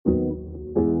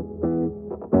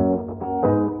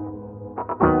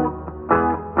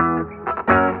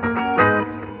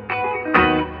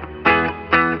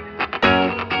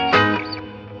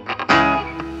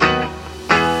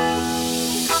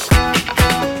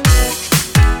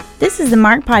This is the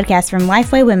Mark Podcast from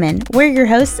Lifeway Women. We're your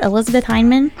hosts, Elizabeth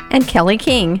Heineman and Kelly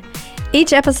King.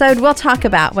 Each episode, we'll talk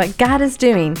about what God is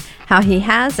doing, how He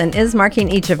has and is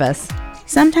marking each of us.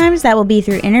 Sometimes that will be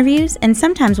through interviews, and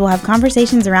sometimes we'll have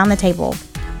conversations around the table.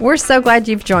 We're so glad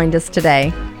you've joined us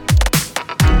today.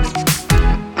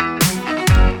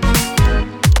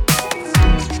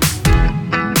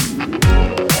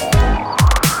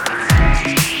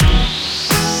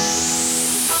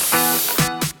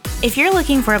 If you're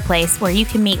looking for a place where you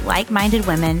can meet like-minded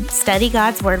women, study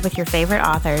God's Word with your favorite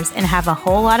authors, and have a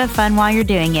whole lot of fun while you're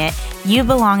doing it, you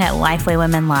belong at Lifeway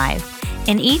Women Live.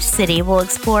 In each city, we'll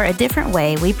explore a different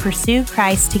way we pursue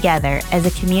Christ together as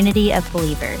a community of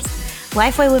believers.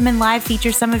 Lifeway Women Live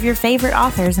features some of your favorite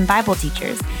authors and Bible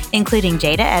teachers, including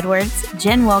Jada Edwards,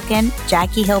 Jen Wilkin,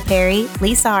 Jackie Hill Perry,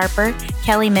 Lisa Harper,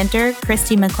 Kelly Minter,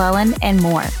 Christy McClellan, and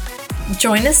more.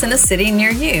 Join us in a city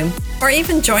near you, or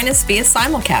even join us via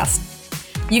simulcast.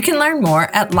 You can learn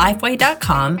more at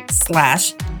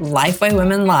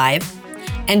lifeway.com/LifewayWomenLive.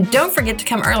 And don't forget to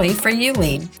come early for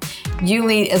YouLead.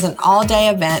 YouLead is an all-day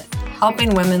event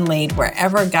helping women lead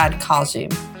wherever God calls you.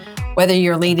 Whether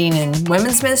you're leading in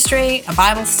women's ministry, a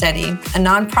Bible study, a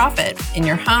nonprofit, in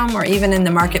your home, or even in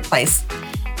the marketplace,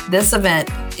 this event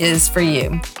is for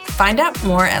you. Find out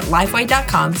more at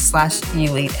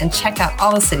lifeway.com/YouLead and check out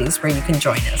all the cities where you can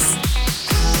join us.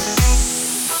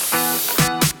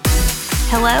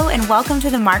 Hello and welcome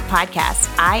to the Mark Podcast.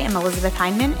 I am Elizabeth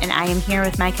Heineman and I am here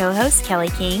with my co-host, Kelly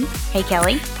King. Hey,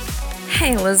 Kelly.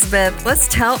 Hey, Elizabeth. Let's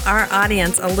tell our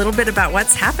audience a little bit about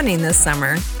what's happening this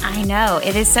summer. I know.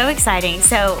 It is so exciting.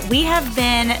 So we have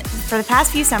been, for the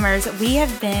past few summers, we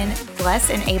have been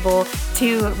blessed and able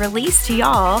to release to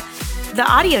y'all the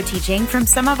audio teaching from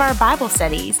some of our Bible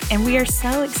studies. And we are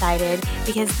so excited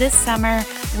because this summer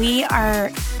we are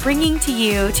bringing to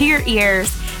you, to your ears,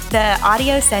 the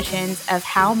audio sessions of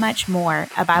How Much More,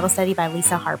 a Bible study by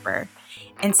Lisa Harper.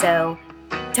 And so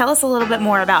tell us a little bit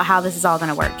more about how this is all going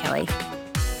to work, Kelly.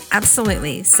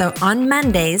 Absolutely. So on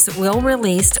Mondays, we'll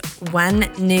release one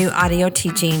new audio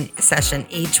teaching session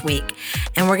each week.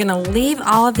 And we're going to leave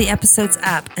all of the episodes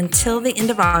up until the end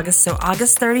of August, so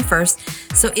August 31st.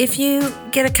 So if you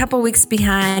get a couple weeks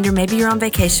behind or maybe you're on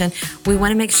vacation, we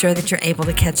want to make sure that you're able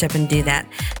to catch up and do that.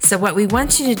 So what we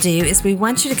want you to do is we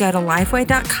want you to go to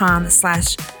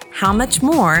lifeway.com/How Much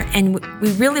More, and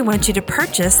we really want you to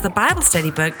purchase the Bible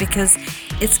study book because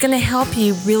it's going to help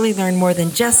you really learn more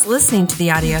than just listening to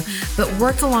the audio, but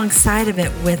work alongside of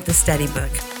it with the study book.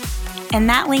 And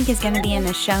that link is going to be in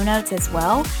the show notes as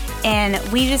well. And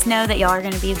we just know that y'all are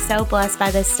going to be so blessed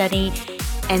by this study.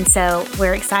 And so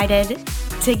we're excited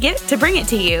to bring it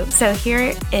to you. So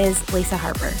here is Lisa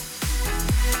Harper.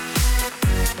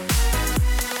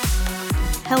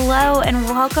 Hello and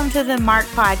welcome to the Mark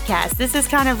Podcast. This is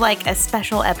kind of like a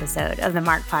special episode of the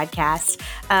Mark Podcast.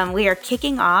 We are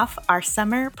kicking off our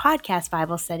summer podcast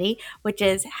Bible study, which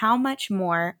is How Much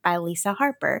More by Lisa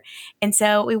Harper. And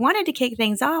so we wanted to kick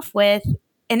things off with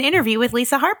an interview with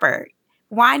Lisa Harper.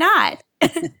 Why not?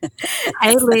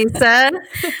 Hey, Lisa.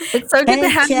 It's so good to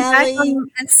have Kelly. you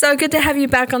back. It's so good to have you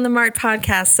back on the Mark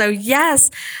Podcast. So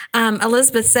yes,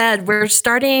 Elizabeth said we're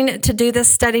starting to do this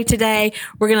study today.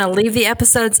 We're going to leave the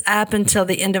episodes up until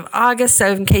the end of August.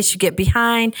 So in case you get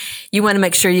behind, you want to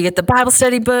make sure you get the Bible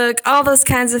study book, all those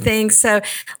kinds of things. So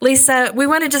Lisa, we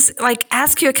want to just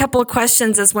ask you a couple of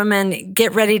questions as women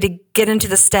get ready to get into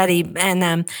the study.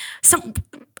 And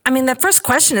the first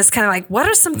question is kind of like, what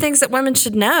are some things that women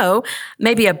should know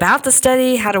maybe about the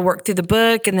study, how to work through the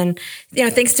book, and then,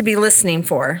 things to be listening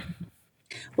for?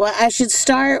 Well, I should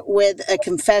start with a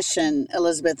confession,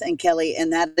 Elizabeth and Kelly,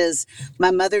 and that is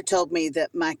my mother told me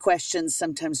that my questions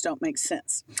sometimes don't make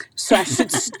sense. So I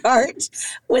should start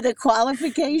with a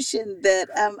qualification that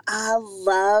I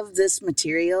love this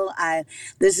material.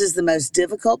 This is the most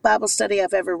difficult Bible study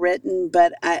I've ever written,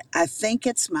 but I think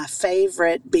it's my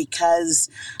favorite because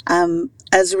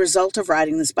as a result of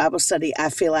writing this Bible study, I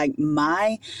feel like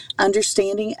my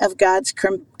understanding of God's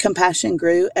compassion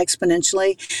grew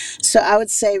exponentially. So I would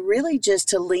say really just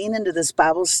to lean into this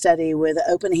Bible study with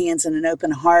open hands and an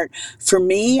open heart. For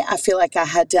me, I feel like I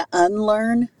had to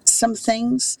unlearn some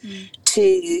things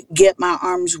to get my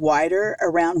arms wider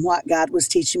around what God was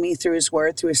teaching me through His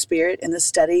Word, through His Spirit in the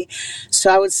study.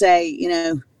 So I would say,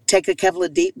 take a couple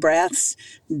of deep breaths,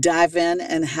 dive in,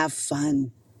 and have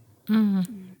fun.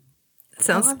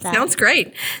 Sounds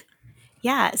great.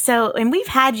 Yeah. So, and we've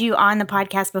had you on the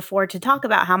podcast before to talk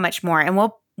about How Much More, and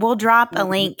we'll We'll drop a Mhm.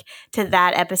 link to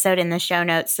that episode in the show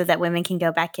notes so that women can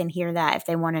go back and hear that if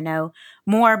they want to know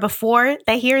more before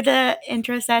they hear the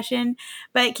intro session.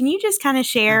 But can you just kind of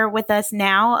share with us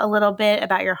now a little bit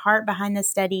about your heart behind the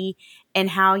study and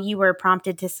how you were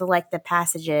prompted to select the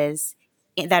passages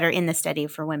that are in the study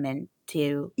for women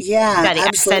to Yeah, study? I said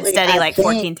absolutely. study I like think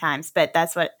 14 times, but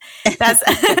that's that's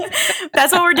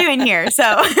that's what we're doing here.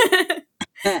 So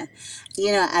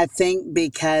I think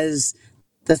because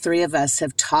the three of us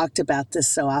have talked about this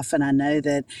so often, I know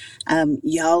that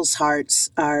y'all's hearts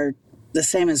are the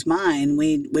same as mine.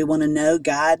 We want to know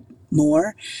God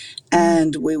more,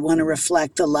 and we want to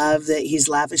reflect the love that He's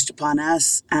lavished upon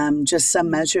us. Just some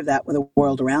measure of that with the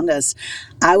world around us.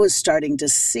 I was starting to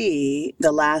see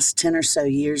the last 10 or so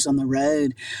years on the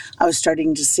road, I was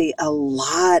starting to see a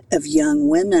lot of young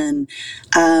women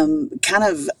kind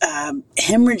of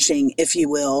hemorrhaging, if you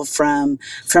will, from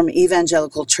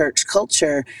evangelical church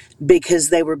culture because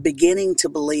they were beginning to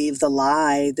believe the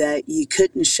lie that you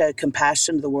couldn't show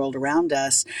compassion to the world around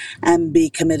us and be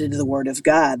committed to the Word of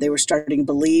God. They were starting to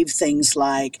believe things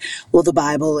like, well, the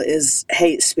Bible is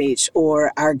hate speech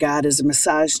or our God is a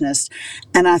misogynist.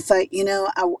 And I thought,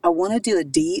 I want to do a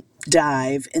deep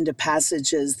dive into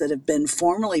passages that have been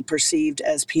formerly perceived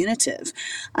as punitive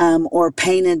or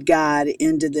painted God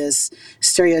into this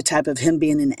stereotype of Him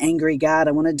being an angry God.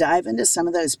 I want to dive into some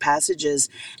of those passages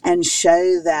and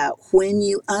show that when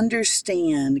you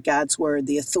understand God's Word,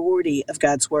 the authority of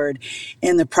God's Word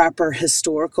in the proper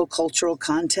historical, cultural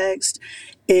context,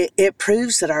 it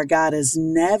proves that our God has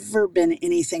never been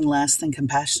anything less than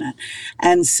compassionate.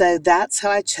 And so that's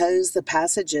how I chose the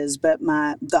passages. But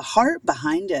the heart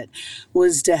behind it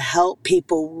was to help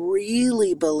people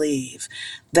really believe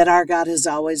that our God has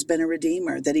always been a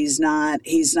redeemer, that he's not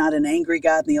an angry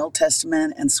God in the Old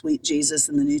Testament and sweet Jesus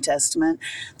in the New Testament,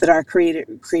 that our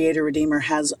creator redeemer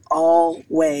has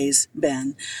always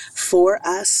been for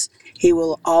us. He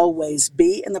will always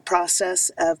be in the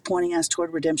process of pointing us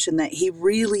toward redemption, that he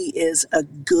really is a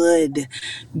good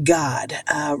God,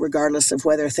 regardless of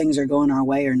whether things are going our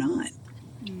way or not.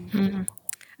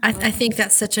 I think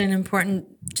that's such an important,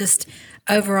 just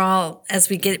overall, as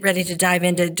we get ready to dive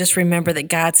into, just remember that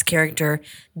God's character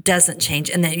doesn't change,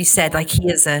 and that you said, like,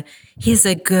 He's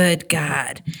a good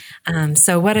God.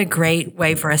 So what a great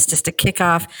way for us just to kick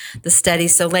off the study.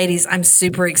 So, ladies, I'm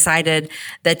super excited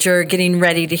that you're getting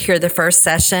ready to hear the first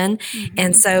session.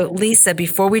 And so, Lisa,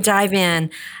 before we dive in,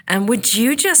 would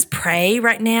you just pray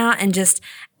right now and just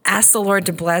ask the Lord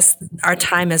to bless our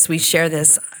time as we share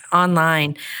this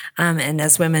online and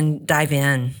as women dive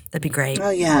in? That'd be great. Oh,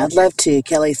 yeah, I'd love to,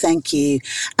 Kelly. Thank you.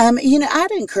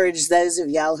 I'd encourage those of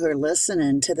y'all who are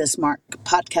listening to this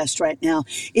podcast right now,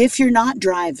 if you're not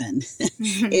driving,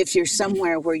 if you're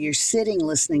somewhere where you're sitting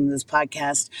listening to this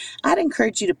podcast, I'd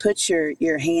encourage you to put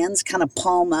your hands kind of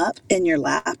palm up in your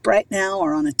lap right now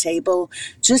or on a table,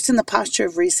 just in the posture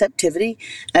of receptivity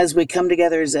as we come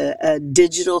together as a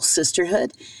digital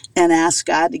sisterhood and ask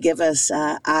God to give us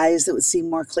eyes that would see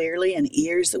more clearly and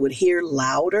ears that would hear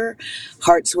louder,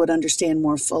 hearts would understand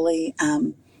more fully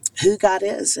who God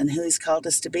is and who He's called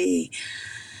us to be.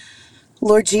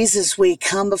 Lord Jesus, we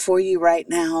come before you right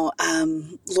now,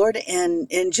 Lord,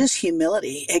 in just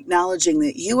humility, acknowledging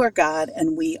that you are God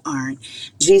and we aren't.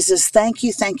 Jesus, thank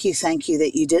you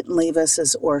that you didn't leave us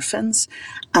as orphans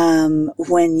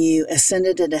when you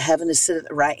ascended into heaven to sit at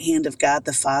the right hand of God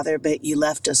the Father, but you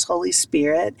left us Holy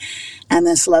Spirit and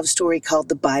this love story called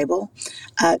the Bible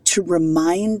to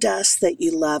remind us that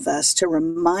you love us, to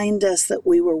remind us that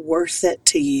we were worth it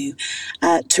to you,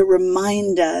 to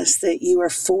remind us that you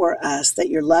are for us, that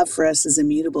your love for us is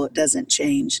immutable, it doesn't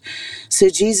change. So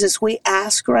Jesus, we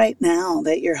ask right now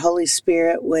that your Holy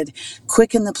Spirit would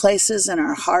quicken the places in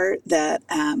our heart that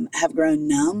have grown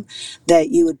numb, that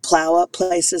you would plow up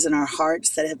places in our hearts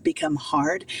that have become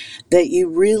hard, that you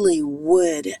really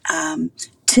would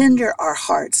tender our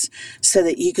hearts so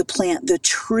that you could plant the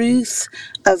truth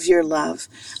of your love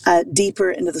deeper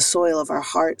into the soil of our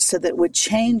hearts, so that it would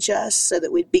change us, so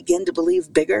that we'd begin to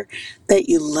believe bigger, that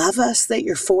you love us, that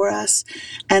you're for us,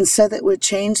 and so that it would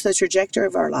change the trajectory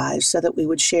of our lives, so that we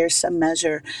would share some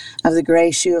measure of the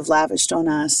grace you have lavished on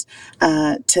us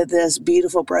to this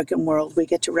beautiful broken world we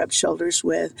get to rub shoulders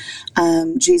with.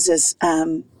 Jesus,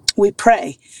 we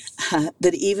pray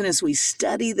that even as we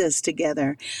study this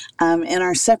together in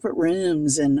our separate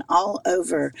rooms and all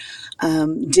over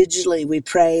digitally, we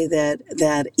pray that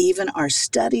that even our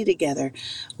study together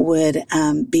would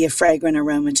be a fragrant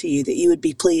aroma to you, that you would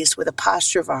be pleased with a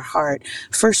posture of our heart,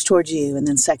 first toward you and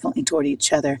then secondly toward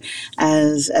each other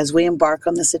as we embark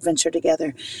on this adventure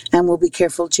together. And we'll be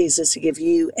careful, Jesus, to give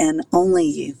you and only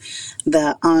you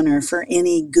the honor for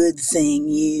any good thing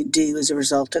you do as a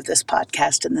result of this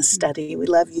podcast and this study. We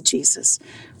love you, Jesus.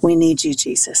 We need you,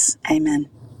 Jesus. Amen.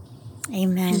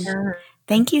 Amen. Yeah.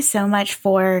 Thank you so much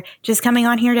for just coming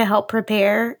on here to help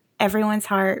prepare everyone's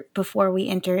heart before we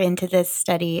enter into this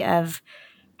study of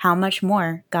how much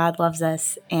more God loves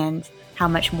us and how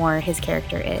much more his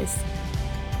character is.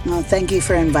 Well, thank you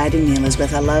for inviting me,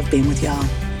 Elizabeth. I love being with y'all.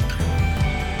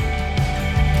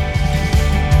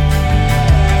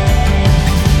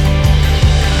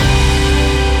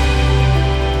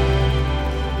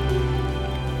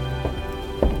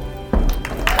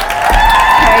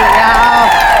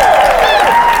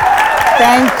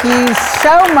 Thank you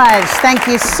so much. Thank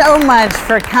you so much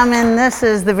for coming. This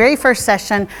is the very first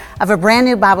session of a brand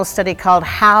new Bible study called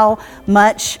How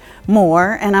Much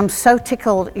More. And I'm so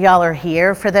tickled y'all are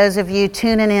here. For those of you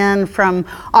tuning in from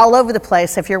all over the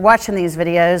place, if you're watching these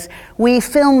videos, we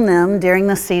film them during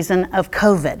the season of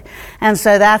COVID. And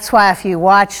so that's why if you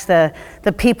watch the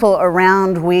people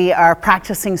around, we are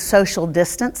practicing social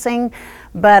distancing.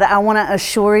 But I want to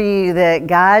assure you that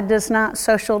God does not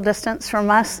social distance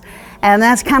from us. And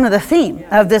that's kind of the theme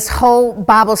of this whole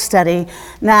Bible study.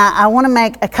 Now, I want to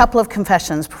make a couple of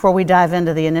confessions before we dive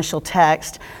into the initial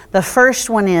text. The first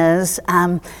one is,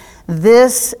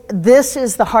 this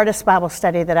is the hardest Bible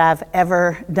study that I've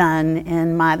ever done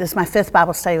this is my fifth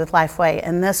Bible study with Lifeway.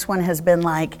 And this one has been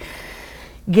like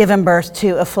giving birth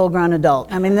to a full-grown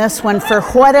adult. I mean, this one, for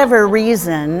whatever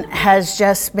reason, has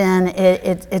just been,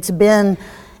 it's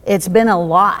been a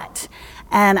lot.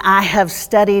 And I have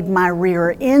studied my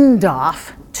rear end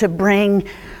off to bring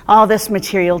all this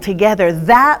material together.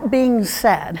 That being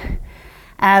said,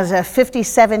 as a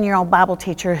 57-year-old Bible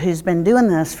teacher who's been doing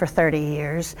this for 30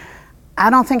 years, I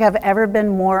don't think I've ever been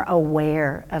more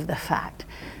aware of the fact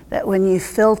that when you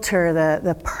filter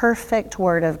the perfect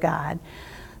Word of God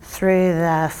through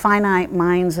the finite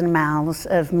minds and mouths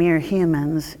of mere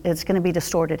humans, it's going to be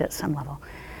distorted at some level.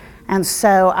 And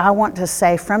so I want to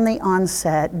say from the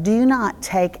onset, do not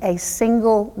take a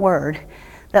single word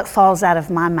that falls out of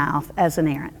my mouth as an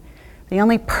errant. The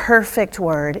only perfect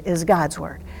word is God's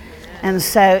word. And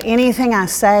so anything I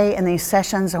say in these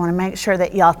sessions, I want to make sure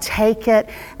that y'all take it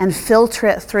and filter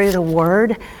it through the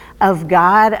Word of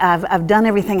God. I've done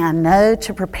everything I know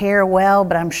to prepare well,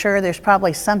 but I'm sure there's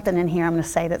probably something in here I'm going to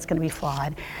say that's going to be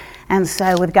flawed. And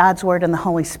so with God's Word and the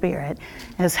Holy Spirit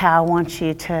is how I want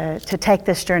you to take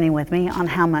this journey with me on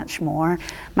how much more.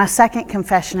 My second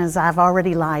confession is I've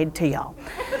already lied to y'all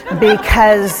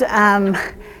because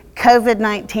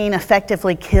COVID-19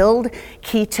 effectively killed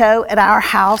keto at our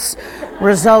house,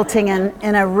 resulting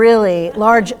in a really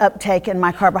large uptake in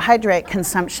my carbohydrate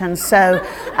consumption. So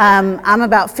I'm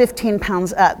about 15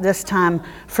 pounds up this time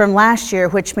from last year,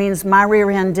 which means my rear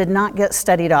end did not get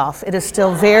studied off. It is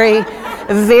still very,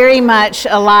 very much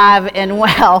alive and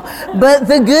well. But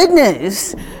the good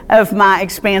news of my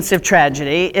expansive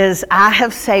tragedy is I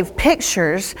have saved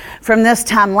pictures from this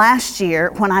time last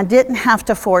year when I didn't have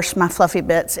to force my fluffy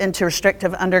bits into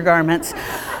restrictive undergarments.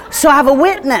 So I have a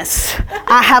witness.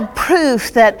 I have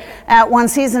proof that at one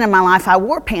season in my life I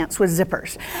wore pants with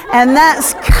zippers. And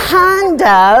that's kind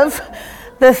of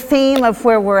the theme of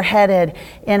where we're headed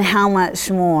in How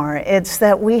Much More. It's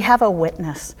that we have a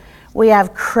witness. We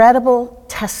have credible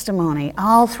testimony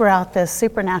all throughout this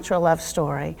supernatural love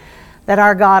story that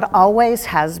our God always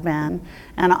has been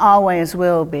and always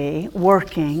will be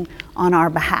working on our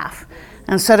behalf.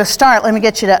 And so to start, let me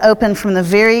get you to open from the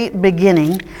very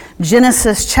beginning,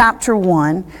 Genesis chapter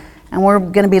 1, and we're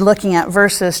going to be looking at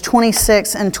verses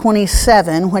 26 and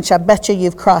 27, which I bet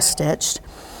you've cross-stitched.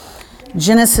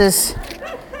 Genesis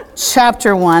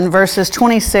chapter 1, verses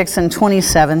 26 and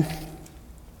 27.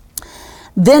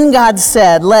 Then God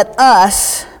said, "Let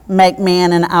us make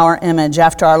man in our image,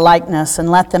 after our likeness, and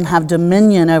let them have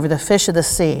dominion over the fish of the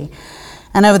sea,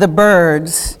 and over the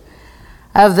birds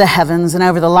of the heavens, and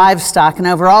over the livestock, and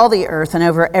over all the earth, and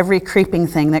over every creeping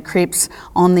thing that creeps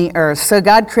on the earth." So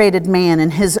God created man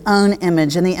in his own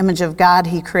image. In the image of God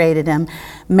he created him.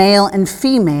 Male and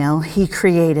female he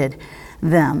created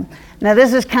them. Now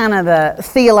this is kind of the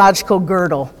theological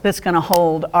girdle that's going to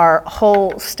hold our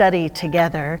whole study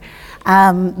together.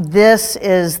 This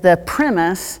is the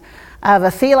premise of a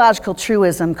theological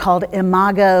truism called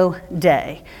Imago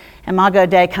Dei. Imago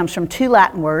Dei comes from two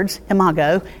Latin words,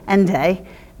 imago and Dei,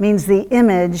 means the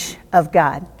image of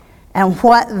God. And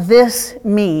what this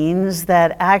means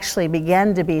that actually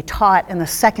began to be taught in the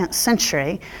 2nd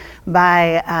century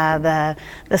by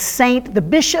the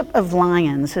Bishop of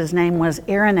Lyons. His name was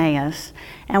Irenaeus.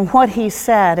 And what he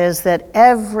said is that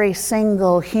every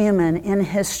single human in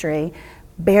history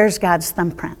bears God's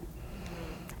thumbprint.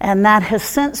 And that has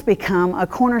since become a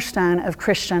cornerstone of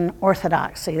Christian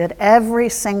orthodoxy, that every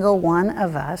single one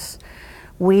of us,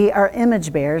 we are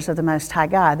image bearers of the Most High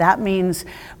God. That means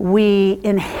we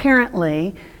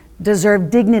inherently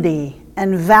deserve dignity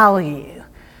and value.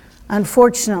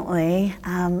 Unfortunately,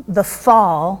 the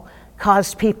fall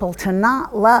caused people to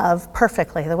not love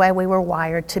perfectly the way we were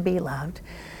wired to be loved.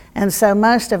 And so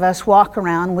most of us walk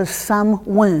around with some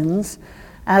wounds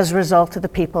as a result of the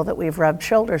people that we've rubbed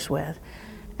shoulders with.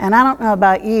 And I don't know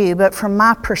about you, but from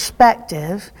my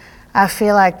perspective, I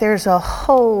feel like there's a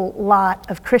whole lot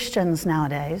of Christians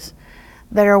nowadays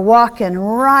that are walking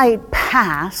right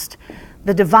past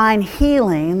the divine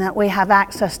healing that we have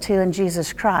access to in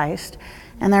Jesus Christ,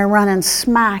 and they're running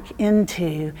smack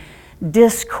into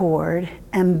discord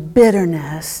and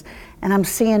bitterness, and I'm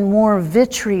seeing more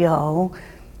vitriol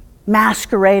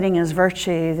masquerading as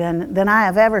virtue than I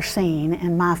have ever seen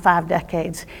in my 5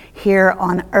 decades here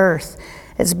on earth.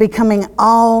 It's becoming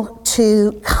all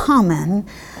too common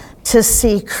to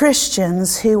see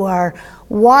Christians who are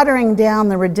watering down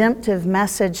the redemptive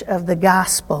message of the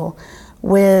gospel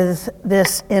with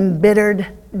this embittered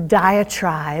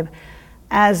diatribe,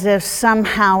 as if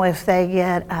somehow if they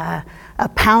get a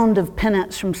pound of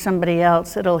penance from somebody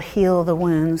else, it'll heal the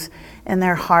wounds in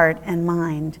their heart and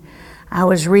mind. I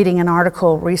was reading an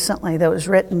article recently that was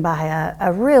written by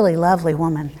a really lovely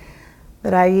woman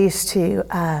that I used to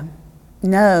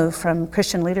know from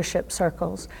Christian leadership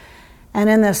circles. And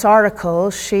in this article,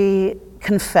 she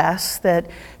confessed that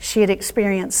she had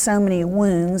experienced so many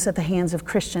wounds at the hands of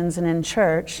Christians and in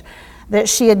church that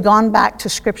she had gone back to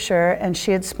Scripture and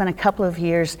she had spent a couple of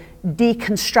years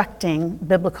deconstructing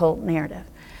biblical narrative.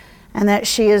 And that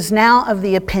she is now of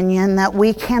the opinion that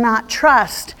we cannot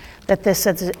trust that this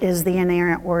is the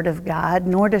inerrant Word of God,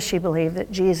 nor does she believe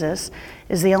that Jesus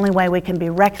is the only way we can be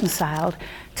reconciled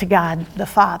to God the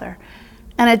Father.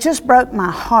 And it just broke my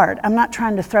heart. I'm not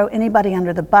trying to throw anybody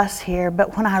under the bus here,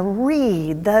 but when I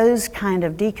read those kind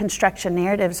of deconstruction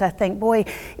narratives, I think, boy,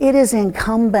 it is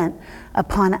incumbent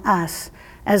upon us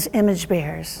as image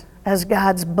bearers, as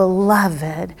God's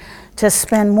beloved, to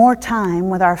spend more time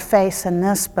with our face in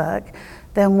this book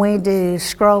than we do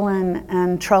scrolling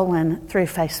and trolling through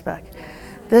Facebook.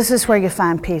 This is where you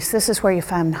find peace. This is where you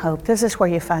find hope. This is where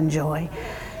you find joy.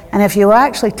 And if you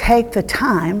actually take the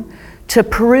time to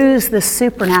peruse this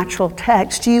supernatural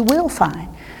text, you will find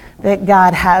that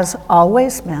God has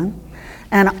always been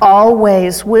and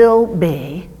always will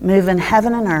be moving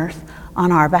heaven and earth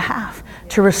on our behalf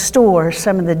to restore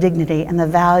some of the dignity and the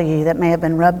value that may have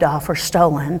been rubbed off or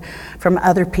stolen from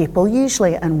other people,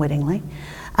 usually unwittingly.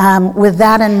 With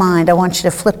that in mind, I want you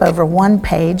to flip over one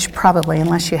page, probably,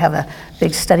 unless you have a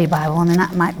big study Bible, and then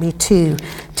that might be 2,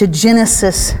 to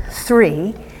Genesis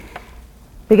 3.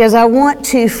 Because I want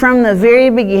to, from the very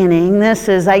beginning,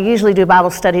 I usually do Bible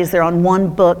studies, they're on one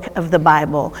book of the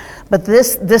Bible. But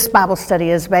this Bible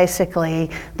study is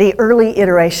basically the early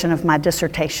iteration of my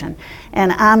dissertation.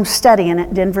 And I'm studying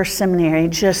at Denver Seminary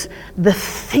just the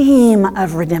theme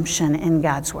of redemption in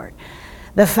God's Word.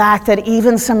 The fact that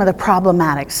even some of the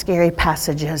problematic, scary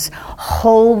passages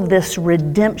hold this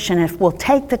redemption. If we'll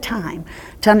take the time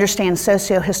to understand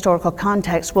socio-historical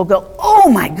context, we'll go, oh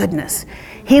my goodness,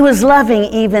 He was loving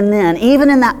even then, even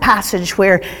in that passage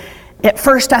where at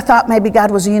first I thought maybe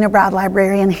God was a unibrow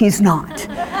librarian. He's not.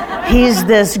 He's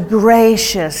this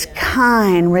gracious,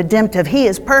 kind, redemptive. He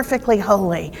is perfectly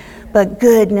holy, but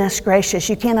goodness gracious,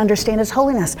 you can't understand His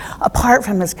holiness apart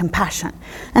from His compassion.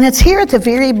 And it's here at the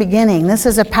very beginning. This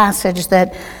is a passage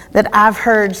that I've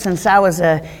heard since I was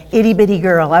a itty-bitty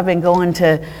girl. I've been going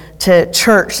to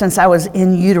church since I was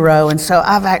in utero, and so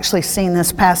I've actually seen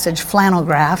this passage flannel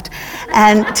graphed.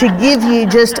 And to give you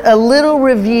just a little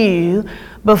review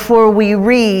before we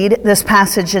read this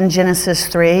passage in Genesis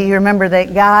 3, you remember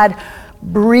that God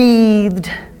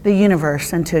breathed the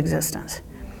universe into existence.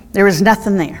 There was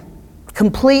nothing there.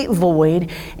 Complete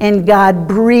void, and God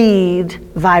breathed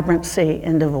vibrancy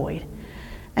into void.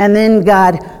 And then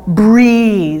God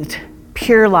breathed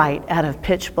pure light out of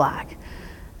pitch black.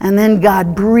 And then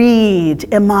God breathed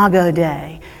Imago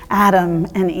Dei, Adam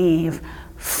and Eve,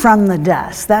 from the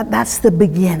dust. That's the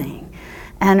beginning.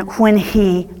 And when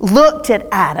He looked at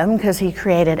Adam, because He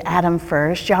created Adam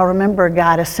first, y'all remember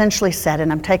God essentially said,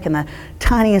 and I'm taking the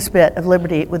tiniest bit of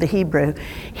liberty with the Hebrew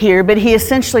here, but He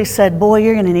essentially said, boy,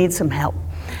 you're going to need some help.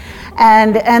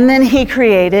 And then he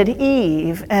created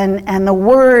Eve. And the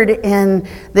word in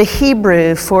the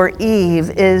Hebrew for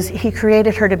Eve is he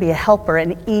created her to be a helper,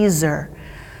 an ezer.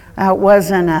 It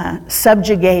wasn't a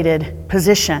subjugated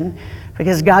position,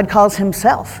 because God calls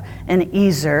himself an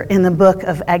ezer in the book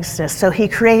of Exodus. So he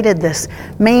created this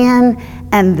man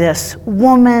and this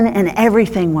woman, and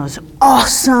everything was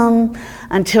awesome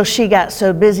until she got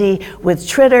so busy with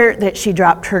Twitter that she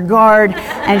dropped her guard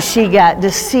and she got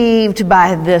deceived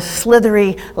by this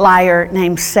slithery liar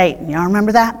named Satan. Y'all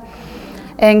remember that?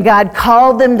 And God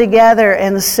called them together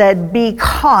and said,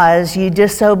 because you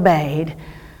disobeyed,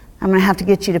 I'm going to have to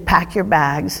get you to pack your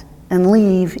bags and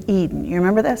leave Eden. You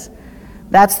remember this?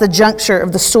 That's the juncture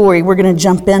of the story we're going to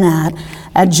jump in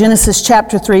at Genesis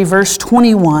chapter 3, verse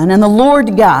 21. And the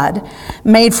Lord God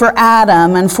made for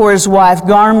Adam and for his wife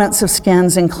garments of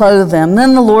skins and clothed them.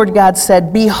 Then the Lord God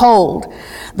said, behold,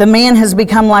 the man has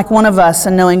become like one of us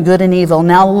in knowing good and evil.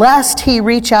 Now lest he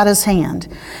reach out his hand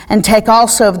and take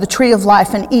also of the tree of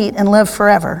life and eat and live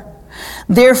forever.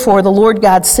 Therefore, the Lord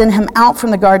God sent him out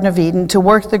from the Garden of Eden to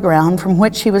work the ground from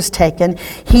which he was taken.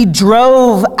 He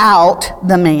drove out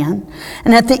the man.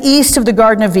 And at the east of the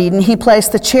Garden of Eden, he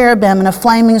placed the cherubim and a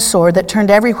flaming sword that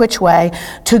turned every which way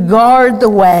to guard the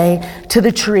way to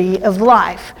the tree of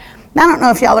life. Now, I don't know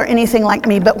if y'all are anything like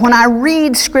me, but when I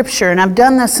read scripture, and I've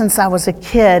done this since I was a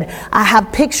kid, I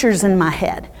have pictures in my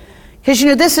head. Because,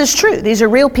 this is true. These are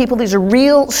real people. These are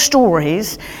real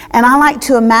stories. And I like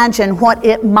to imagine what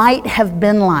it might have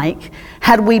been like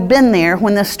had we been there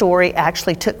when this story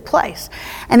actually took place.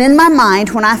 And in my mind,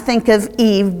 when I think of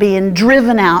Eve being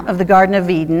driven out of the Garden of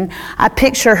Eden, I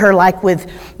picture her like with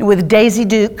Daisy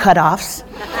Duke cutoffs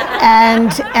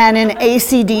and an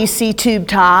AC/DC tube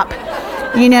top,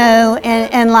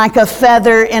 and like a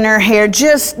feather in her hair,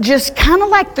 just kind of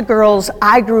like the girls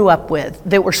I grew up with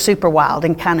that were super wild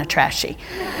and kind of trashy.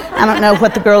 I don't know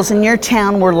what the girls in your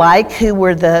town were like, who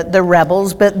were the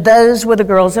rebels, but those were the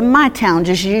girls in my town,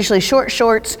 just usually short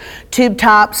shorts, tube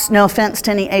tops, no offense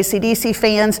to any AC/DC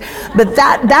fans, but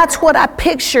that's what I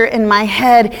picture in my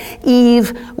head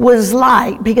Eve was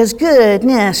like, because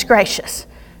goodness gracious.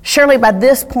 Surely by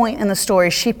this point in the story,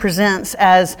 she presents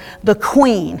as the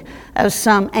queen of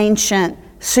some ancient,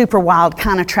 super wild,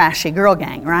 kind of trashy girl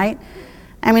gang, right?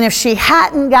 I mean, if she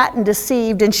hadn't gotten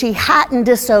deceived and she hadn't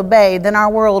disobeyed, then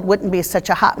our world wouldn't be such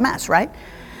a hot mess, right?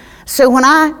 So when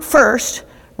I first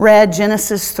read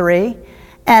Genesis 3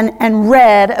 and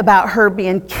read about her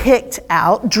being kicked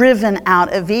out, driven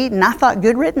out of Eden, I thought,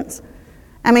 good riddance.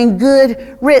 I mean,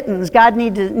 good riddance. God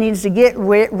needs to get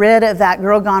rid of that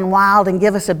girl gone wild and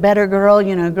give us a better girl,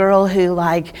 a girl who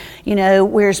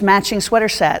wears matching sweater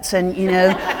sets and,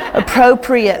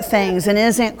 appropriate things and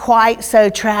isn't quite so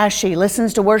trashy,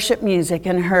 listens to worship music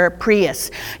in her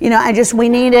Prius. We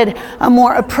needed a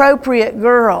more appropriate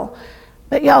girl.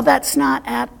 But y'all, that's not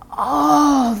at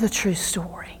all the true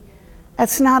story.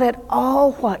 That's not at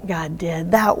all what God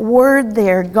did. That word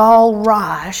there, gal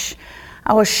rosh,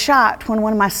 I was shocked when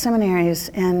one of my seminaries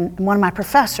and one of my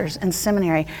professors in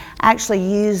seminary actually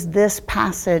used this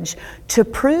passage to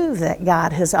prove that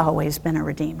God has always been a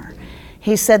redeemer.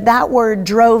 He said that word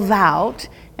drove out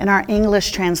in our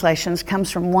English translations comes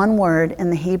from one word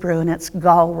in the Hebrew, and it's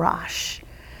gal rosh.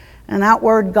 And that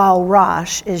word gal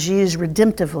rosh is used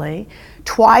redemptively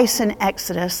twice in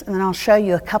Exodus, and then I'll show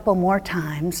you a couple more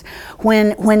times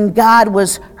when God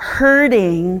was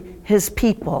herding his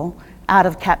people out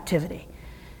of captivity.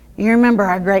 You remember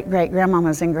our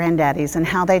great-great-grandmamas and granddaddies and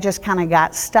how they just kind of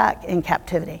got stuck in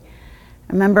captivity.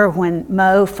 Remember when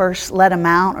Mo first let them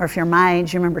out, or if you're my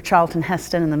age, you remember Charlton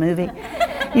Heston in the movie?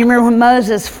 You remember when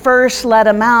Moses first let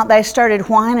them out, they started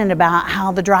whining about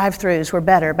how the drive-thrus were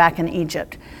better back in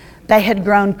Egypt. They had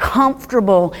grown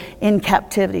comfortable in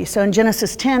captivity. So in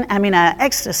Exodus 10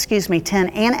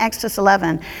 and Exodus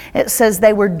 11, it says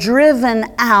they were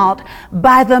driven out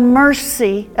by the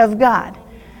mercy of God.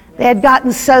 They had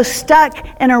gotten so stuck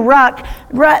in a rut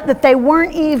that they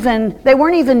weren't even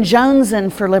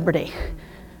jonesing for liberty.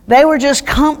 They were just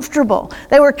comfortable.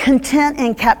 They were content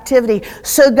in captivity.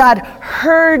 So God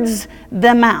herds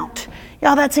them out.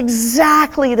 Y'all, that's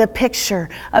exactly the picture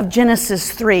of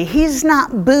Genesis 3. He's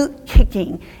not boot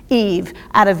kicking Eve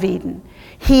out of Eden.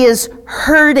 He is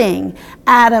herding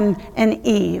Adam and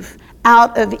Eve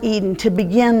out of Eden to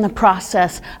begin the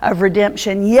process of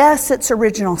redemption. Yes, it's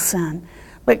original sin.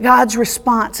 But God's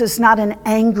response is not an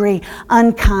angry,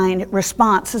 unkind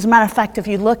response. As a matter of fact, if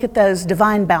you look at those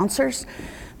divine bouncers,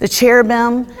 the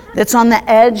cherubim that's on the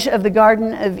edge of the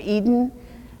Garden of Eden,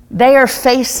 they are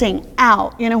facing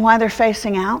out. You know why they're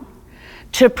facing out?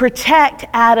 to protect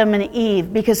Adam and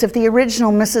Eve, because if the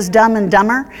original Mrs. Dumb and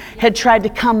Dumber had tried to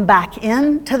come back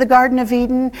into the Garden of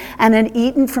Eden and had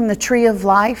eaten from the tree of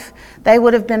life, they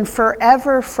would have been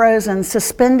forever frozen,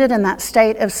 suspended in that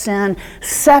state of sin,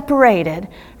 separated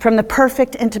from the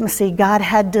perfect intimacy God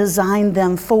had designed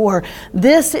them for.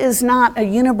 This is not a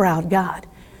unibrowed God.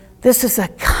 This is a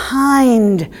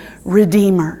kind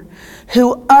Redeemer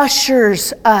who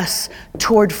ushers us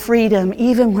toward freedom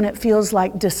even when it feels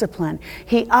like discipline.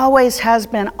 He always has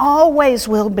been, always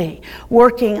will be,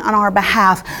 working on our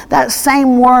behalf. That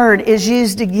same word is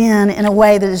used again in a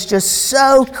way that is just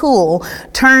so cool.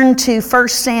 Turn to 1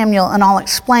 Samuel and I'll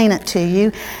explain it to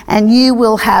you, and you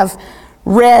will have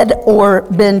read or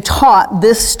been taught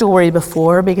this story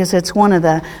before because it's one of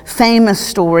the famous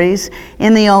stories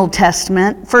in the Old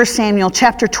Testament. 1 Samuel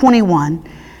chapter 21.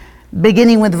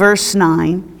 Beginning with verse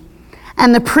 9.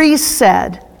 And the priest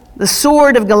said, the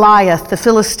sword of Goliath, the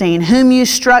Philistine, whom you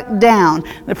struck down,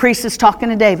 the priest is talking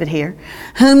to David here,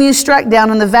 whom you struck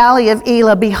down in the valley of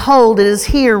Elah, behold, it is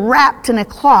here wrapped in a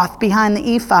cloth behind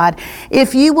the ephod.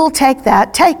 If you will take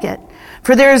that, take it.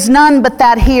 For there is none but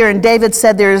that here. And David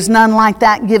said, there is none like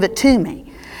that, give it to me.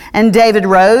 And David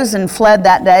rose and fled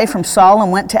that day from Saul and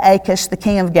went to Achish, the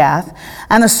king of Gath.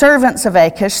 And the servants of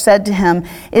Achish said to him,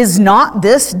 is not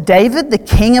this David, the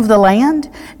king of the land?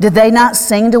 Did they not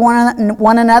sing to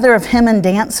one another of him in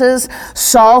dances?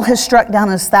 Saul has struck down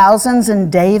his thousands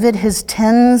and David his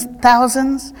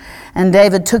 10,000s. And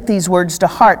David took these words to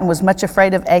heart and was much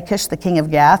afraid of Achish, the king of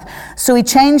Gath. So he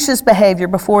changed his behavior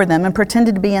before them and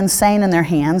pretended to be insane in their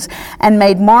hands and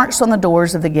made marks on the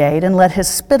doors of the gate and let his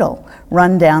spittle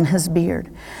run down his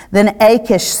beard. Then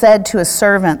Achish said to his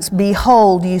servants,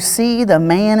 behold, you see, the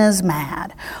man is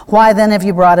mad. Why then have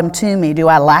you brought him to me? Do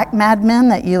I lack madmen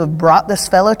that you have brought this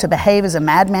fellow to behave as a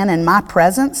madman in my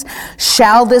presence?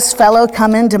 Shall this fellow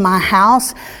come into my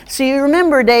house? So you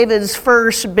remember David's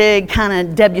first big kind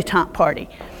of debutante party.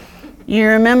 You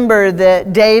remember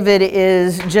that David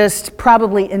is just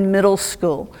probably in middle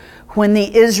school when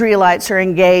the Israelites are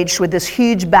engaged with this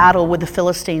huge battle with the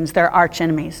Philistines, their arch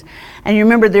enemies. And you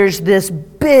remember there's this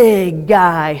big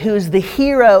guy who's the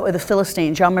hero of the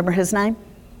Philistines. Y'all remember his name?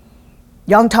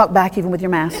 Y'all can talk back even with your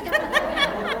mask.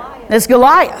 It's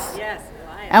Goliath. Yes,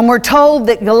 Goliath. And we're told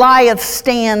that Goliath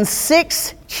stands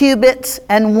 6 cubits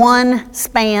and 1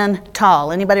 span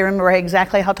tall. Anybody remember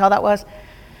exactly how tall that was?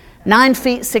 9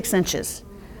 feet 6 inches.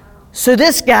 So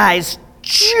this guy's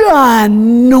ginormous.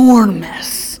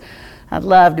 I'd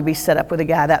love to be set up with a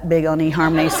guy that big on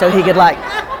eHarmony so he could like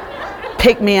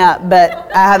pick me up,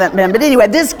 but I haven't been. But anyway,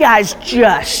 this guy's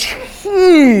just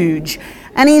huge,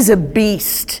 and he's a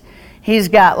beast. He's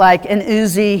got like an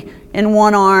Uzi in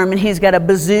one arm, and he's got a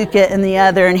bazooka in the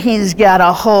other, and he's got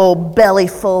a whole belly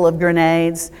full of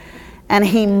grenades. And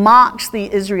he mocks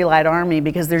the Israelite army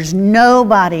because there's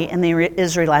nobody in the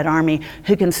Israelite army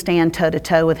who can stand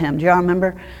toe-to-toe with him. Do y'all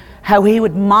remember how he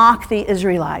would mock the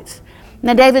Israelites?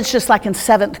 Now, David's just like in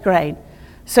 7th grade.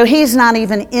 So he's not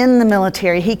even in the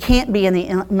military. He can't be in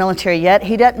the military yet.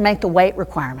 He doesn't make the weight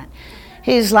requirement.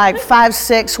 He's like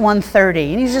 5'6",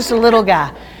 130, and he's just a little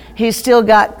guy. He's still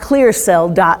got clear cell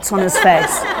dots on his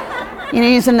face. You know,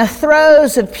 he's in the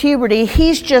throes of puberty.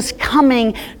 He's just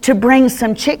coming to bring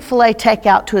some Chick-fil-A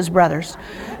takeout to his brothers,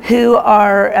 who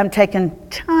are, I'm taking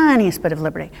tiniest bit of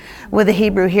liberty with the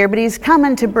Hebrew here, but he's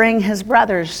coming to bring his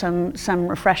brothers some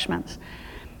refreshments.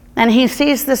 And he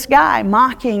sees this guy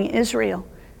mocking Israel.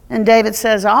 And David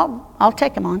says, I'll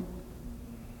take him on.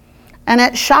 And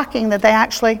it's shocking that they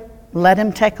actually let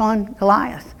him take on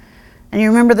Goliath. And you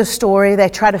remember the story, they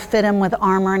try to fit him with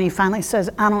armor, and he finally says,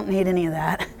 I don't need any of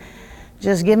that.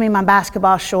 Just give me my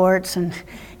basketball shorts and,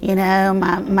 you know,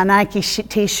 my Nike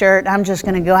t-shirt. I'm just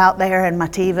going to go out there in my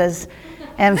Tevas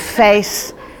and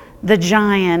face the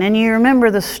giant. And you remember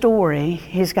the story.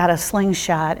 He's got a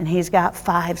slingshot and he's got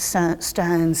 5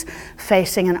 stones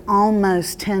facing an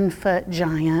almost 10-foot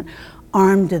giant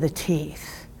armed to the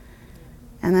teeth.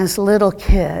 And this little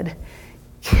kid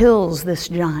kills this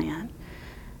giant.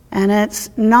 And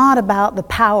it's not about the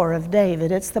power of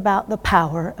David, it's about the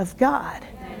power of God,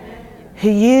 who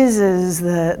uses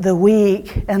the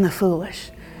weak and the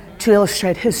foolish to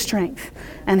illustrate his strength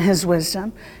and his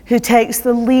wisdom, who takes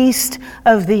the least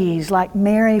of these, like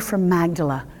Mary from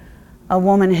Magdala, a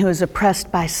woman who is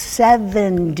oppressed by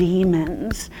 7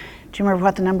 demons. Do you remember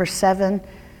what the number 7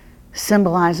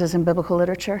 symbolizes in biblical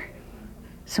literature?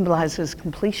 Symbolizes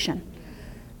completion.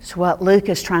 So what Luke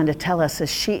is trying to tell us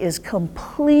is she is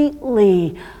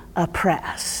completely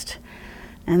oppressed.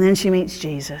 And then she meets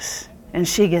Jesus, and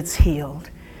she gets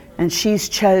healed. And she's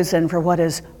chosen for what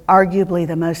is arguably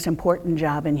the most important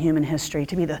job in human history,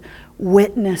 to be the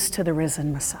witness to the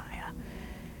risen Messiah.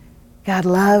 God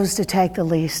loves to take the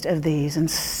least of these and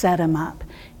set them up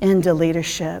into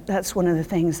leadership. That's one of the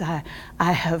things I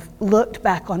have looked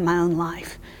back on my own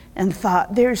life and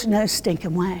thought, there's no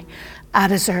stinking way I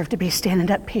deserve to be standing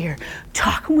up here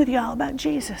talking with y'all about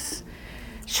Jesus.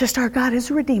 It's just our God is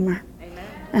a Redeemer. Amen.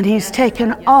 And He's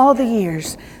taken all the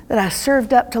years that I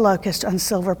served up to locusts on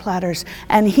silver platters,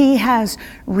 and He has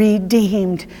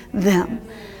redeemed them.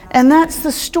 And that's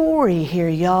the story here,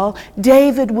 y'all.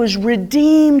 David was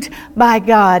redeemed by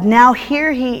God. Now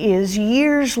here he is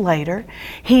years later.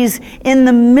 He's in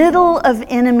the middle of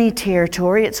enemy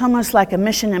territory. It's almost like a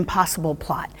Mission Impossible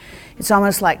plot. It's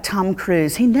almost like Tom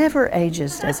Cruise. He never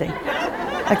ages, does he?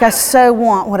 Like, I so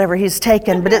want whatever he's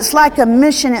taken. But it's like a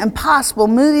Mission Impossible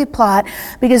movie plot,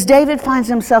 because David finds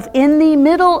himself in the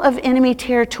middle of enemy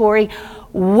territory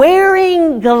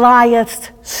wearing Goliath's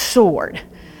sword.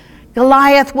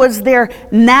 Goliath was their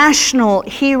national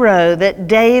hero that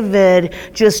David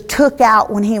just took out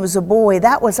when he was a boy.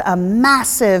 That was a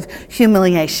massive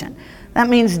humiliation. That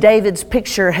means David's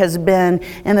picture has been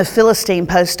in the Philistine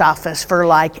post office for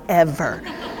like ever.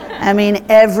 I mean,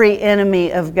 every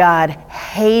enemy of God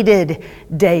hated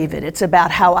David. It's about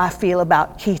how I feel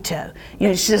about keto. You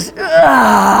know, it's just, and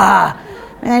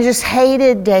I just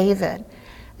hated David.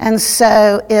 And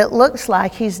so it looks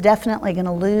like he's definitely going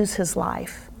to lose his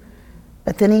life.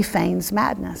 But then he feigns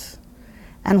madness.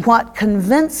 And what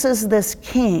convinces this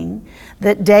king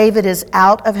that David is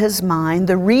out of his mind,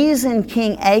 the reason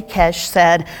King Achish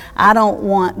said, I don't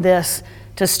want this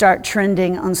to start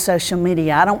trending on social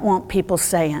media. I don't want people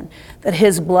saying that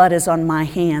his blood is on my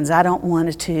hands. I don't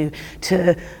want to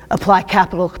apply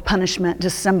capital punishment to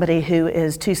somebody who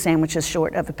is 2 sandwiches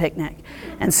short of a picnic.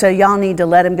 And so y'all need to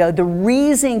let him go. The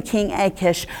reason King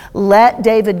Achish let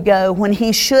David go when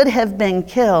he should have been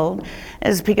killed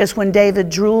is because when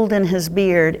David drooled in his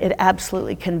beard, it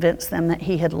absolutely convinced them that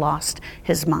he had lost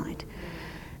his mind.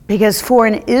 Because for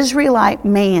an Israelite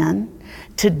man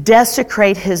to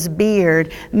desecrate his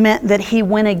beard meant that he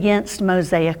went against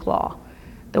Mosaic law.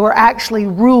 There were actually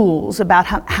rules about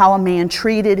how a man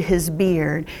treated his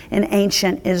beard in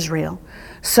ancient Israel.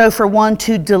 So for one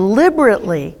to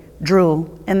deliberately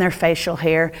drool in their facial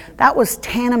hair, that was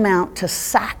tantamount to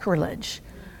sacrilege.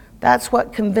 That's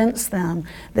what convinced them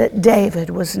that David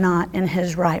was not in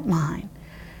his right mind.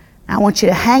 Now, I want you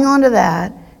to hang on to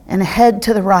that and head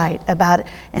to the right about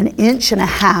 1.5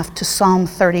 inches to Psalm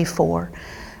 34.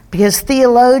 Because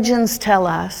theologians tell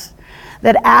us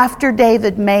that after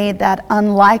David made that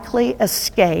unlikely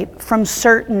escape from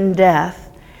certain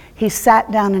death, he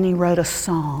sat down and he wrote a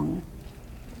song.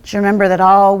 Do you remember that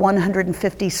all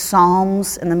 150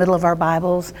 Psalms in the middle of our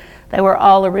Bibles, they were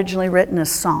all originally written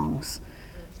as songs?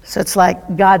 So it's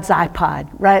like God's iPod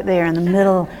right there in the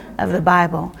middle of the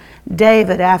Bible.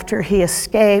 David, after he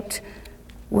escaped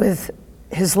with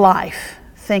his life,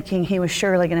 thinking he was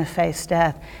surely going to face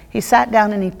death, he sat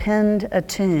down and he penned a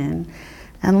tune.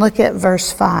 And look at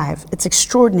verse 5. It's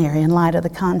extraordinary in light of the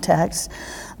context.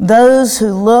 Those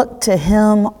who look to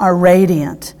him are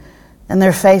radiant, and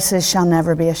their faces shall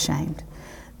never be ashamed.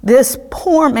 This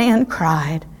poor man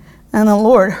cried, and the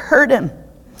Lord heard him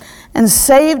and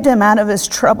saved him out of his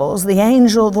troubles. The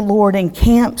angel of the Lord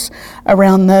encamps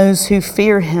around those who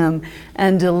fear him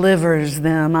and delivers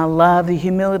them. I love the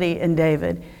humility in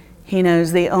David. He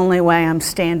knows the only way I'm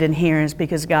standing here is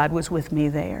because God was with me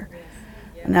there.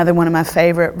 Another one of my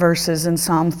favorite verses in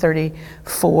Psalm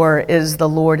 34 is, the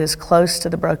Lord is close to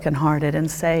the brokenhearted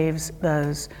and saves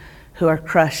those who are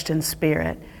crushed in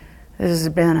spirit. This has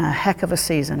been a heck of a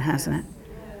season, hasn't it?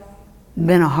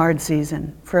 Been a hard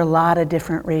season for a lot of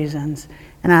different reasons.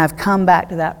 And I've come back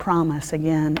to that promise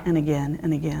again and again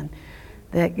and again,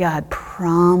 that God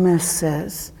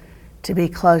promises to be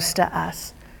close to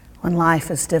us when life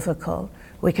is difficult.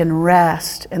 We can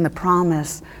rest in the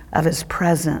promise of his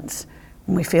presence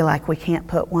when we feel like we can't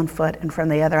put one foot in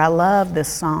front of the other. I love this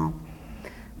psalm,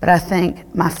 but I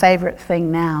think my favorite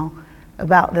thing now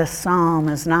about this psalm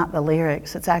is not the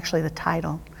lyrics, it's actually the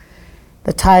title.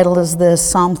 The title is this,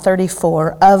 Psalm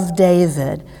 34 of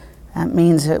David. That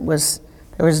means there was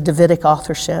Davidic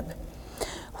authorship.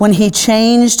 When he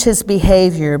changed his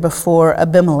behavior before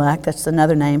Abimelech, that's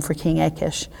another name for King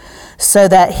Achish, so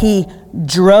that he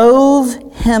drove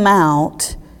him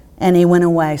out and he went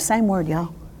away. Same word,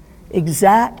 y'all.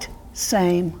 Exact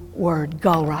same word,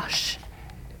 Golrosh.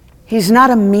 He's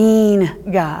not a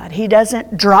mean God. He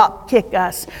doesn't drop kick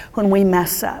us when we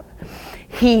mess up.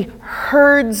 He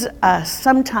herds us,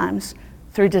 sometimes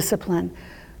through discipline,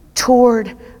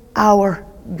 toward our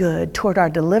good toward our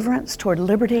deliverance, toward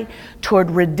liberty,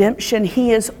 toward redemption.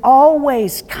 He is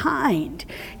always kind.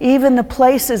 Even the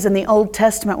places in the Old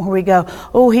Testament where we go,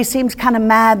 oh, he seems kind of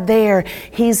mad there.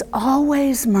 He's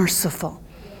always merciful.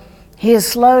 He is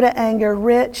slow to anger,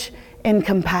 rich in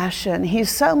compassion. He's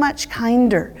so much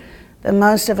kinder than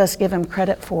most of us give him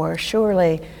credit for.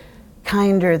 Surely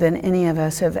kinder than any of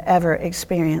us have ever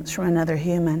experienced from another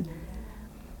human.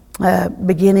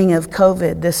 Beginning of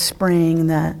COVID this spring,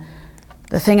 the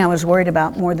thing I was worried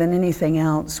about more than anything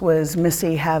else was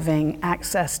Missy having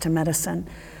access to medicine.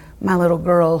 My little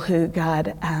girl, who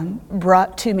God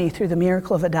brought to me through the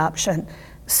miracle of adoption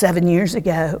 7 years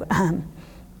ago,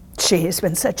 she has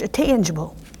been such a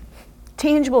tangible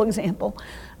example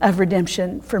of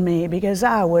redemption for me, because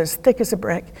I was thick as a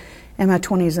brick in my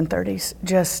 20s and 30s,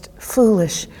 just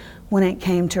foolish when it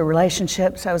came to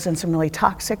relationships. I was in some really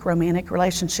toxic romantic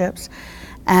relationships.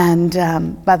 And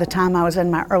by the time I was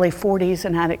in my early 40s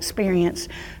and I'd experienced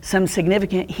some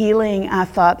significant healing, I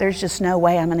thought there's just no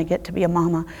way I'm going to get to be a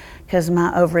mama, because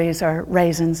my ovaries are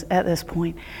raisins at this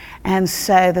point. And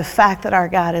so the fact that our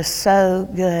God is so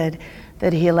good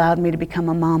that he allowed me to become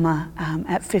a mama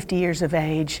at 50 years of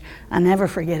age, I never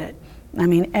forget it. I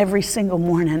mean, every single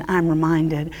morning I'm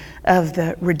reminded of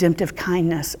the redemptive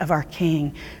kindness of our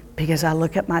King, because I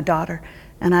look at my daughter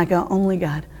and I go, only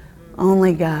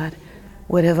God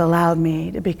would have allowed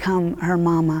me to become her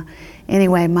mama.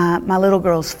 Anyway, my little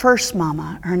girl's first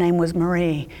mama, her name was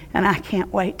Marie, and I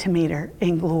can't wait to meet her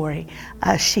in glory.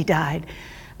 She died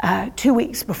 2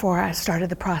 weeks before I started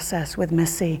the process with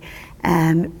Missy.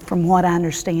 And from what I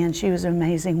understand, she was an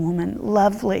amazing woman,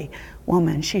 lovely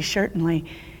woman. She certainly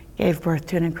gave birth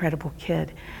to an incredible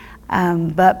kid.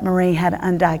 But Marie had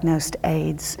undiagnosed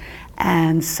AIDS,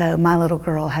 and so my little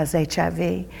girl has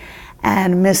HIV.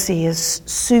 And Missy is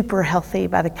super healthy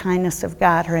by the kindness of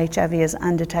God. Her HIV is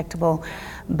undetectable,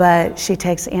 but she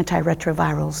takes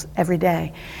antiretrovirals every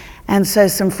day. And so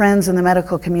some friends in the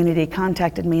medical community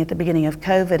contacted me at the beginning of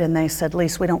COVID, and they said,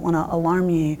 Lise, we don't want to alarm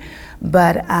you,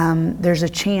 but there's a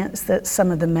chance that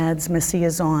some of the meds Missy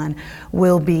is on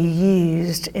will be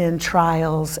used in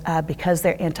trials because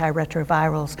they're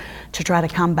antiretrovirals to try to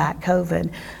combat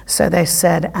COVID. So they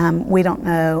said, we don't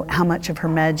know how much of her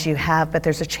meds you have, but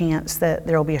there's a chance that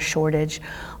there will be a shortage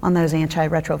on those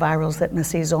antiretrovirals that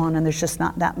Missy's on, and there's just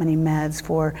not that many meds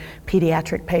for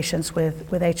pediatric patients with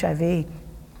HIV.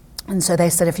 And so they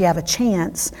said, if you have a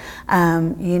chance,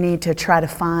 you need to try to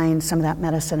find some of that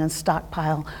medicine and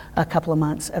stockpile a couple of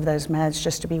months of those meds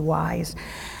just to be wise.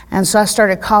 And so I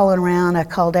started calling around. I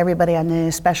called everybody I knew,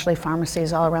 especially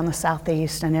pharmacies all around the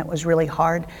Southeast, and it was really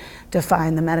hard to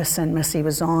find the medicine Missy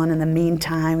was on. In the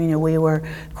meantime, we were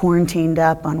quarantined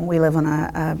up we live on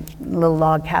a little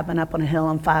log cabin up on a hill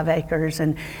on 5 acres,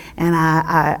 and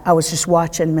I was just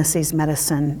watching Missy's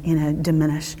medicine,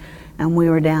 diminish. And we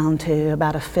were down to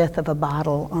about 1/5 of a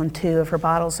bottle on 2 of her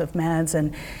bottles of meds,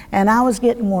 and I was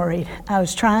getting worried. I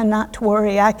was trying not to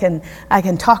worry. I can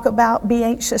talk about be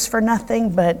anxious for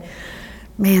nothing, but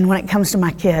man, when it comes to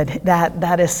my kid,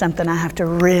 that is something I have to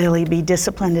really be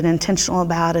disciplined and intentional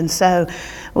about. And so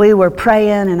we were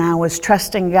praying, and I was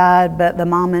trusting God, but the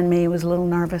mom in me was a little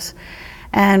nervous.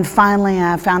 And finally,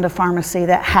 I found a pharmacy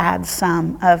that had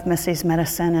some of Missy's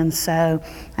medicine, and so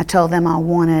I told them I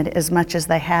wanted as much as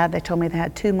they had. They told me they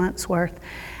had 2 months worth.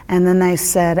 And then they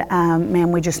said,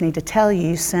 ma'am, we just need to tell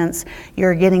you, since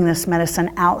you're getting this medicine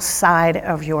outside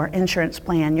of your insurance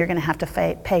plan, you're going to have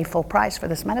to pay full price for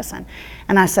this medicine.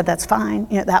 And I said, that's fine.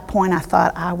 At that point, I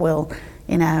thought, I will,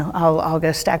 I'll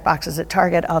go stack boxes at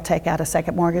Target. I'll take out a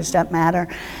second mortgage, doesn't matter.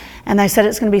 And they said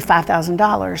it's going to be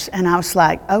 $5,000. And I was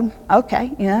like, oh,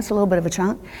 okay. That's a little bit of a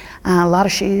chunk, a lot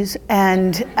of shoes.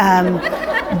 And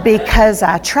because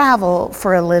I travel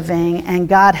for a living, and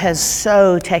God has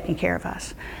so taken care of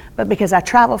us, but because I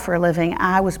travel for a living,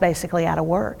 I was basically out of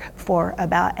work for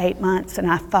about 8 months. And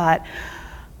I thought,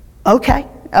 okay,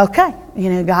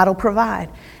 God will provide.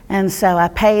 And so I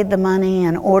paid the money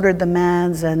and ordered the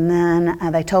meds, and then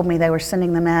they told me they were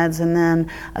sending the meds, and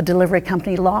then a delivery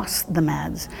company lost the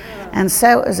meds. And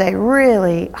so it was a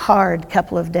really hard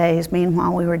couple of days.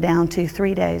 Meanwhile, we were down to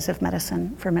 3 days of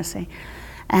medicine for Missy.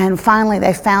 And finally,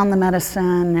 they found the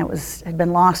medicine. It had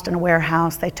been lost in a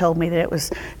warehouse. They told me that it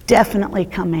was definitely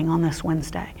coming on this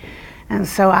Wednesday. And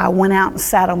so I went out and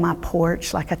sat on my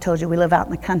porch. Like I told you, we live out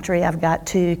in the country. I've got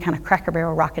 2 kind of Cracker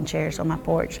Barrel rocking chairs on my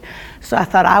porch. So I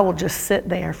thought I will just sit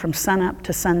there from sunup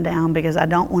to sundown, because I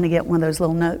don't want to get one of those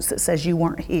little notes that says you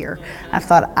weren't here. I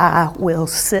thought I will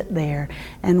sit there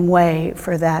and wait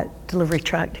for that delivery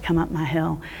truck to come up my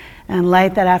hill. And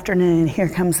late that afternoon, here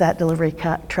comes that delivery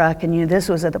truck. And this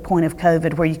was at the point of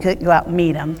COVID where you couldn't go out and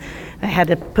meet them. They had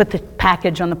to put the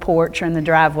package on the porch or in the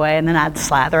driveway, and then I'd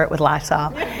slather it with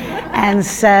Lysol. And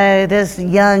so this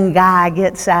young guy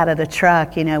gets out of the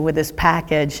truck, with his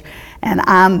package, and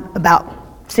I'm about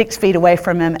 6 feet away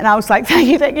from him, and I was like, thank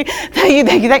you.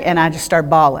 And I just started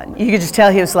bawling. You could just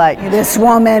tell he was like, this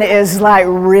woman is like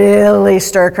really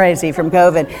stir crazy from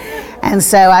COVID. And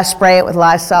so I spray it with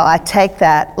Lysol. I take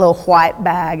that little white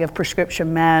bag of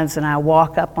prescription meds and I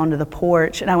walk up onto the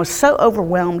porch, and I was so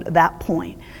overwhelmed at that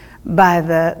point by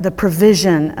the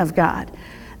provision of God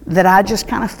that I just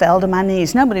kind of fell to my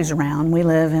knees. Nobody's around. We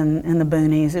live in the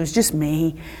boonies. It was just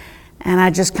me. And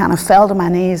I just kind of fell to my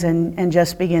knees and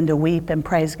just began to weep and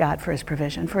praise God for his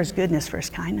provision, for his goodness, for his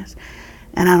kindness.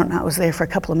 And I don't know, I was there for a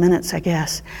couple of minutes, I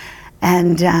guess.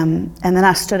 And then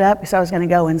I stood up because I was going to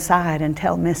go inside and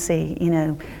tell Missy,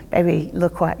 baby,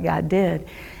 look what God did.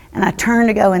 And I turned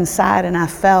to go inside, and I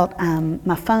felt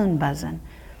my phone buzzing.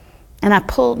 And I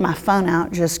pulled my phone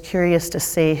out, just curious to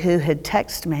see who had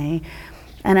texted me.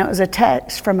 And it was a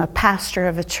text from a pastor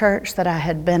of a church that I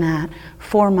had been at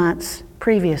 4 months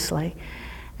previously.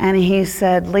 And he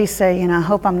said, Lisa, I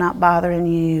hope I'm not bothering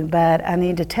you, but I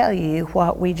need to tell you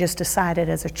what we just decided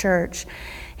as a church.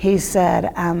 He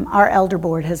said, our elder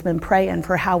board has been praying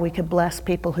for how we could bless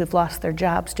people who've lost their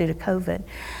jobs due to COVID.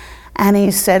 And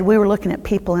he said, we were looking at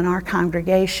people in our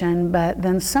congregation, but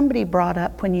then somebody brought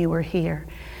up when you were here.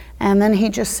 And then he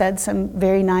just said some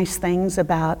very nice things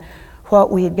about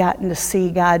what we had gotten to see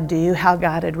God do, how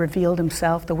God had revealed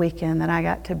himself the weekend that I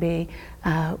got to be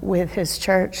with his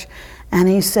church. And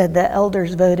he said the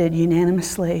elders voted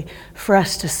unanimously for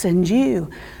us to send you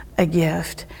a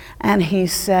gift. And he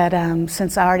said,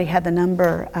 since I already had the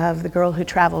number of the girl who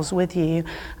travels with you,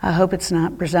 I hope it's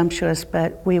not presumptuous,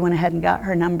 but we went ahead and got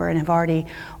her number and have already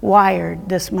wired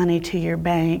this money to your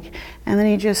bank. And then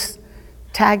he just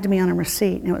tagged me on a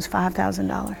receipt, and it was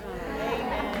 $5,000.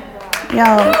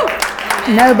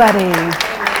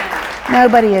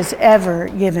 Nobody has ever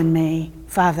given me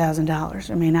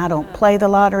 $5,000. I mean, I don't play the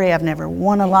lottery. I've never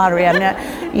won a lottery.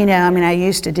 I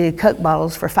used to do Coke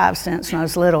bottles for 5 cents when I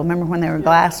was little. Remember when they were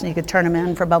glass and you could turn them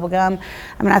in for bubble gum?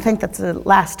 I think that's the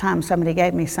last time somebody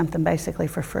gave me something basically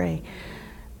for free.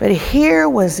 But here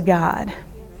was God,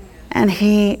 and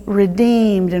he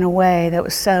redeemed in a way that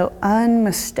was so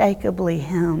unmistakably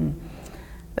him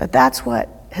that's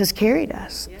what has carried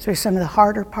us through some of the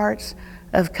harder parts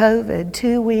of COVID.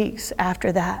 2 weeks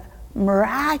after that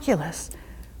miraculous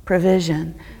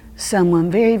provision, someone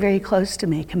very, very close to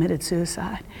me committed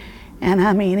suicide. And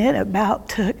it about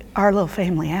took our little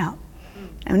family out.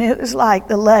 It was like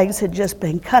the legs had just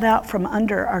been cut out from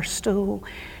under our stool.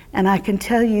 And I can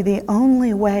tell you the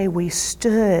only way we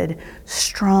stood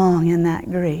strong in that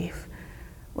grief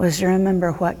was to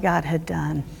remember what God had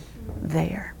done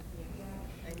there.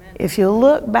 If you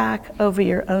look back over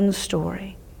your own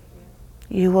story,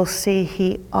 you will see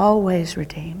he always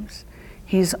redeems.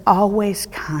 He's always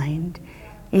kind.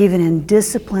 Even in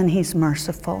discipline, he's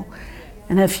merciful.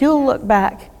 And if you'll look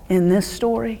back in this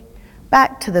story,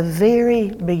 back to the very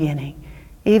beginning,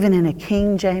 even in a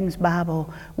King James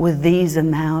Bible with these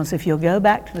and thous, if you'll go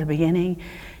back to the beginning,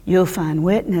 you'll find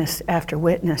witness after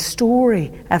witness,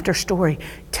 story after story,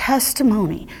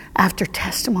 testimony after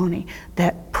testimony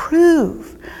that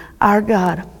prove our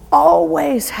God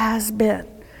always has been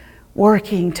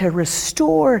working to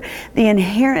restore the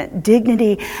inherent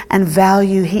dignity and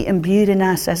value he imbued in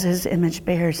us as his image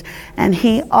bearers. And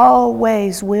he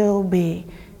always will be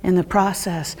in the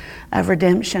process of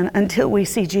redemption until we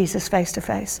see Jesus face to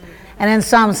face. And in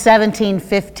Psalm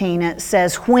 17:15 it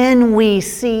says, when we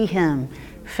see him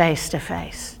face to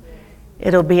face,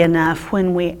 it'll be enough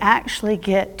when we actually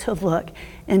get to look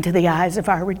into the eyes of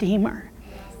our Redeemer.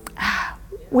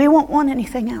 We won't want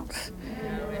anything else.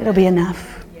 It'll be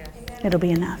enough. It'll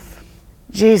be enough.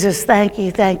 Jesus, thank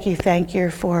you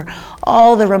for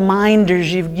all the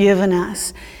reminders you've given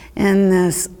us in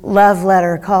this love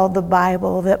letter called the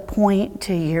Bible that point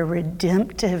to your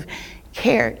redemptive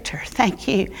character. Thank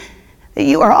you that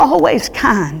you are always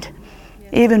kind,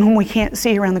 even when we can't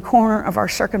see around the corner of our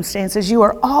circumstances. You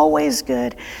are always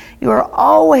good. You are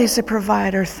always a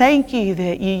provider. Thank you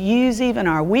that you use even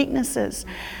our weaknesses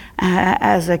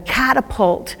as a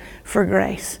catapult for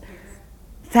grace.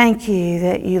 Thank you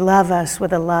that you love us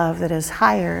with a love that is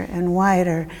higher and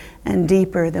wider and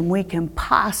deeper than we can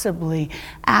possibly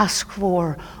ask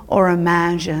for or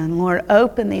imagine. Lord,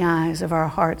 open the eyes of our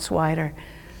hearts wider,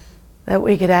 that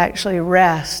we could actually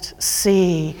rest,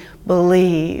 see,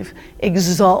 believe,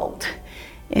 exult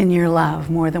in your love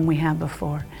more than we have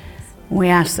before. We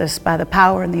ask this by the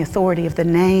power and the authority of the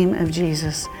name of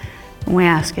Jesus. We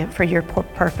ask it for your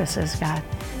purposes, God.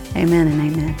 Amen and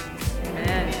amen.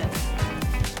 Amen.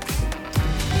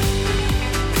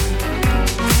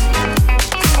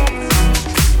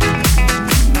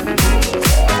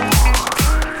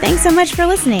 Thanks so much for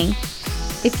listening.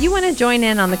 If you want to join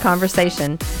in on the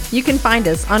conversation, you can find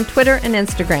us on Twitter and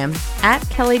Instagram at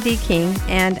Kelly D. King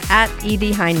and at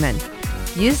E.D. Heineman.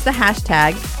 Use the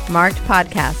hashtag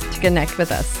 #MarkedPodcast to connect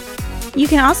with us. You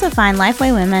can also find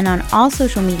Lifeway Women on all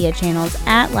social media channels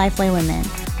at Lifeway Women.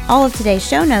 All of today's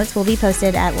show notes will be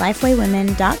posted at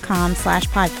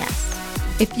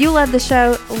lifewaywomen.com/podcast. If you love the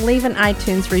show, leave an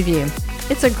iTunes review.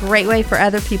 It's a great way for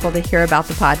other people to hear about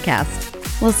the podcast.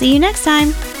 We'll see you next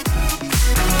time.